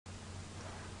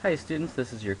Hi students,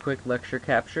 this is your quick lecture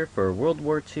capture for World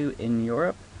War II in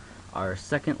Europe, our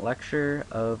second lecture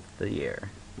of the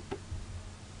year.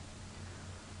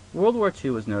 World War II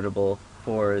was notable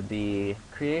for the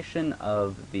creation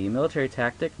of the military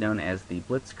tactic known as the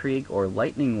Blitzkrieg or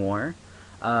Lightning War,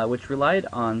 which relied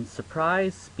on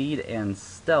surprise, speed, and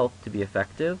stealth to be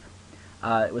effective.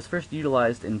 It was first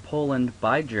utilized in Poland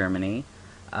by Germany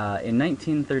in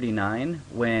 1939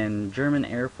 when German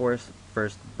Air Force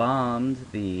first bombed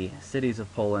the cities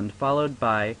of Poland, followed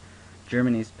by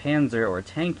Germany's Panzer or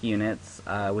tank units,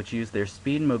 which used their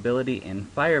speed, mobility, and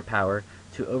firepower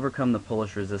to overcome the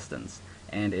Polish resistance.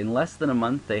 And in less than a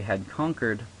month, they had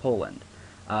conquered Poland.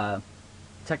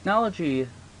 Technology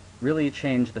really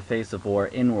changed the face of war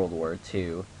in World War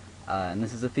II. And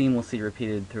this is a theme we'll see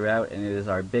repeated throughout, and it is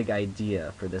our big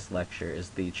idea for this lecture,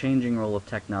 is the changing role of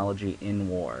technology in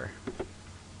war.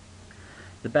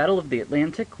 The Battle of the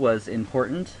Atlantic was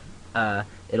important.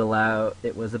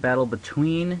 It was a battle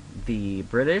between the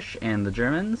British and the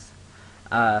Germans,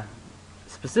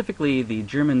 specifically the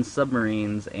German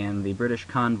submarines and the British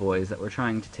convoys that were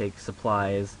trying to take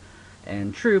supplies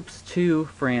and troops to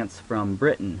France from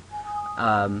Britain.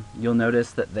 You'll notice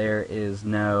that there is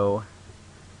no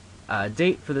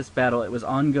date for this battle. It was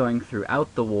ongoing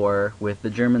throughout the war, with the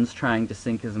Germans trying to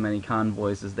sink as many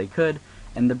convoys as they could,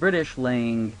 and the British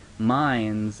laying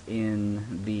mines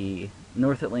in the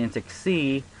North Atlantic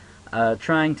Sea,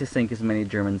 trying to sink as many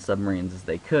German submarines as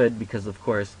they could, because of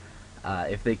course,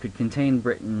 if they could contain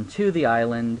Britain to the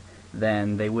island,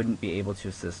 then they wouldn't be able to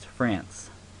assist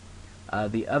France.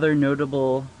 The other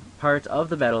notable part of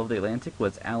the Battle of the Atlantic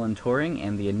was Alan Turing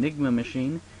and the Enigma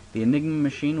machine. The Enigma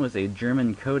machine was a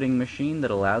German coding machine that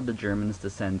allowed the Germans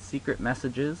to send secret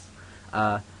messages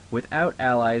without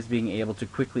Allies being able to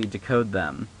quickly decode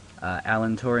them.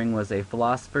 Alan Turing was a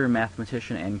philosopher,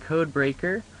 mathematician, and code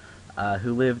breaker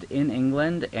who lived in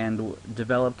England and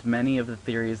developed many of the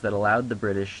theories that allowed the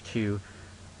British to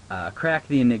crack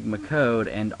the Enigma code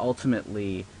and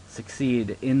ultimately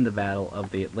succeed in the Battle of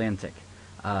the Atlantic.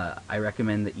 I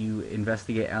recommend that you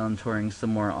investigate Alan Turing some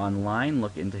more online,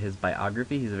 look into his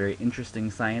biography. He's a very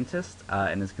interesting scientist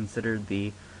and is considered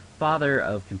the father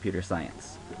of computer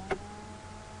science.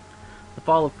 The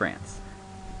fall of France.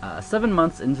 7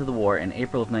 months into the war, in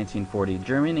April of 1940,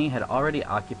 Germany had already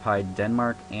occupied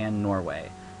Denmark and Norway,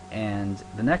 and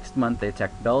the next month they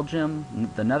attacked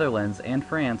Belgium, the Netherlands, and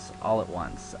France all at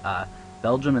once.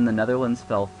 Belgium and the Netherlands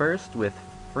fell first, with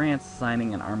France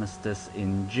signing an armistice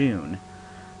in June,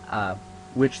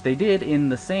 which they did in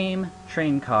the same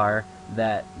train car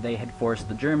that they had forced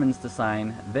the Germans to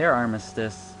sign their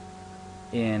armistice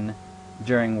in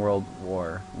during World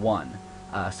War I.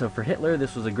 So for Hitler,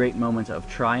 this was a great moment of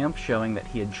triumph, showing that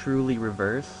he had truly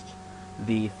reversed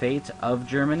the fate of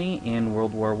Germany in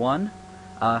World War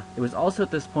I. It was also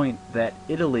at this point that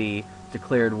Italy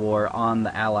declared war on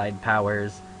the Allied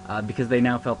powers because they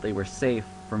now felt they were safe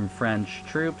from French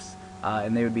troops,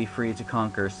 and they would be free to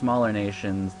conquer smaller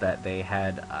nations that they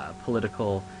had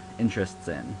political interests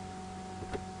in.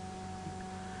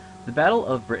 The Battle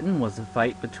of Britain was a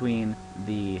fight between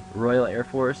the Royal Air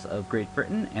Force of Great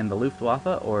Britain and the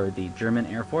Luftwaffe, or the German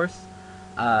Air Force,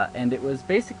 and it was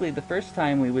basically the first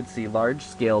time we would see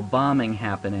large-scale bombing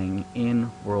happening in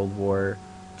World War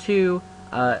II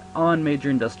on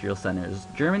major industrial centers.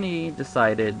 Germany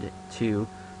decided to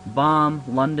bomb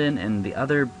London and the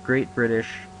other great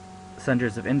British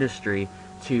centers of industry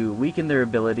to weaken their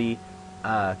ability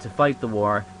to fight the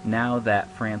war. Now that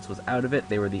France was out of it,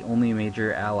 they were the only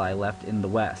major ally left in the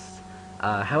West.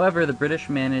 However, the British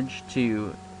managed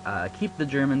to keep the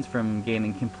Germans from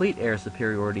gaining complete air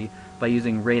superiority by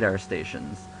using radar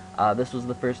stations. This was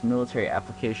the first military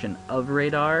application of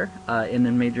radar in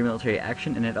a major military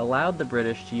action, and it allowed the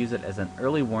British to use it as an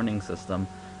early warning system,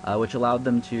 which allowed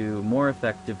them to more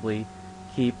effectively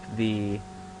keep the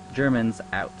Germans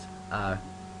out.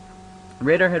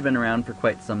 Radar had been around for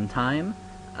quite some time,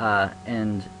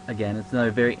 and again, it's another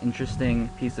very interesting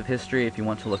piece of history if you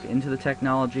want to look into the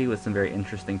technology, with some very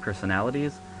interesting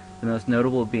personalities. The most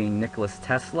notable being Nicholas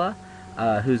Tesla,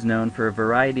 who's known for a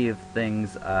variety of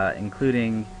things,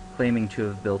 including claiming to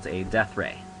have built a death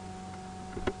ray.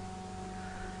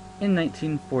 In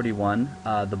 1941,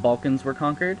 the Balkans were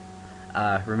conquered.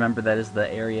 Remember, that is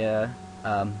the area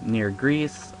near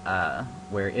Greece,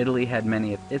 where Italy had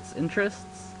many of its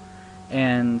interests.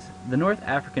 And the North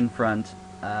African front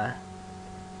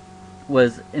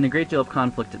was in a great deal of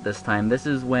conflict at this time. This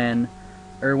is when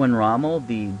Erwin Rommel,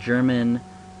 the German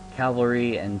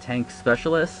cavalry and tank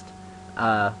specialist,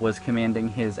 was commanding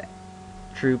his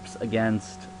troops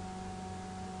against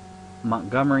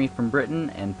Montgomery from Britain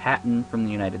and Patton from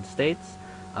the United States.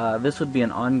 This would be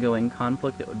an ongoing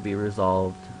conflict that would be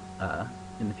resolved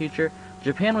in the future.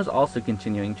 Japan was also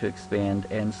continuing to expand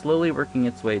and slowly working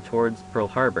its way towards Pearl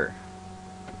Harbor.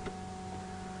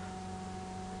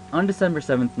 On December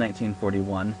 7th,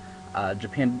 1941,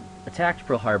 Japan attacked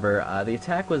Pearl Harbor. The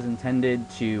attack was intended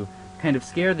to kind of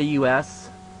scare the U.S.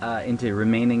 Into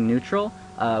remaining neutral,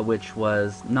 which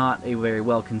was not a very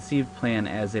well-conceived plan,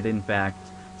 as it in fact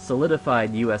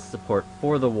solidified U.S. support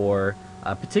for the war,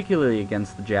 particularly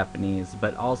against the Japanese,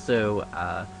 but also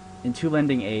into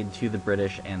lending aid to the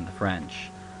British and the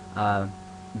French.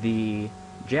 The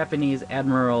Japanese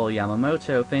Admiral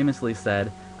Yamamoto famously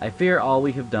said, "I fear all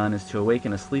we have done is to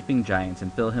awaken a sleeping giant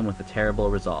and fill him with a terrible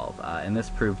resolve," and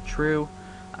this proved true.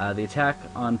 The attack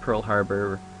on Pearl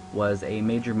Harbor was a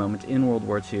major moment in World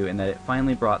War II in that it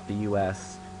finally brought the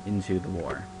U.S. into the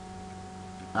war.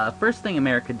 First thing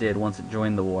America did once it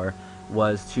joined the war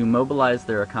was to mobilize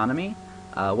their economy.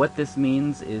 What this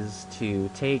means is to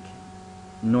take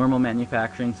normal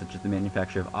manufacturing, such as the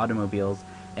manufacture of automobiles,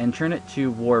 and turn it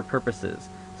to war purposes.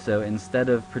 So instead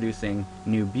of producing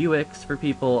new Buicks for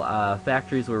people,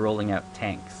 factories were rolling out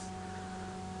tanks.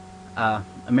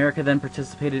 America then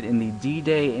participated in the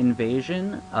D-Day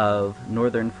invasion of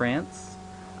northern France.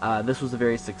 This was a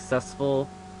very successful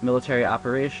military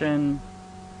operation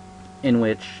in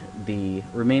which the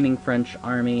remaining French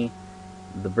army,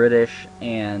 the British,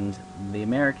 and the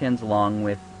Americans, along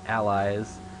with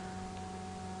allies,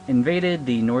 invaded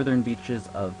the northern beaches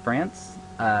of France.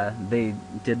 They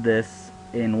did this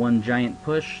in one giant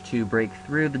push to break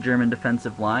through the German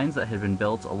defensive lines that had been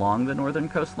built along the northern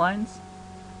coastlines.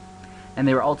 And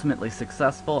they were ultimately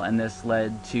successful, and this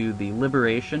led to the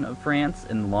liberation of France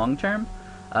in the long term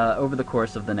over the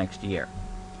course of the next year.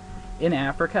 In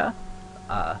Africa,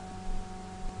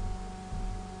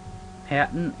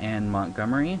 Patton and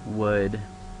Montgomery would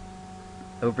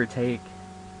overtake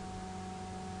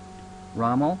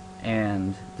Rommel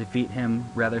and defeat him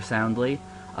rather soundly,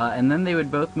 and then they would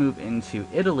both move into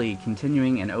Italy,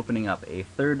 continuing and opening up a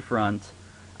third front.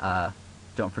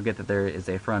 Don't forget that there is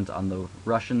a front on the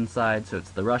Russian side, so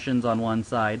it's the Russians on one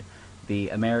side, the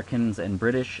Americans and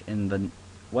British in the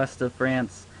west of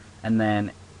France, and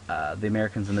then the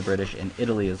Americans and the British in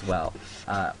Italy as well.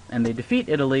 And they defeat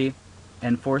Italy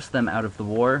and force them out of the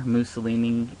war.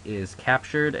 Mussolini is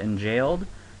captured and jailed,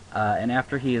 and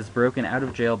after he is broken out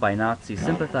of jail by Nazi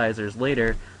sympathizers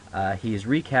later, he is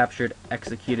recaptured,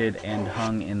 executed, and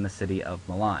hung in the city of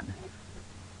Milan.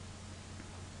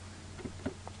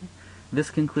 This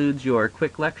concludes your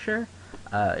quick lecture.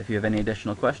 If you have any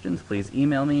additional questions, please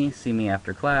email me, see me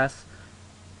after class,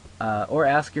 or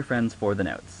ask your friends for the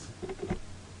notes.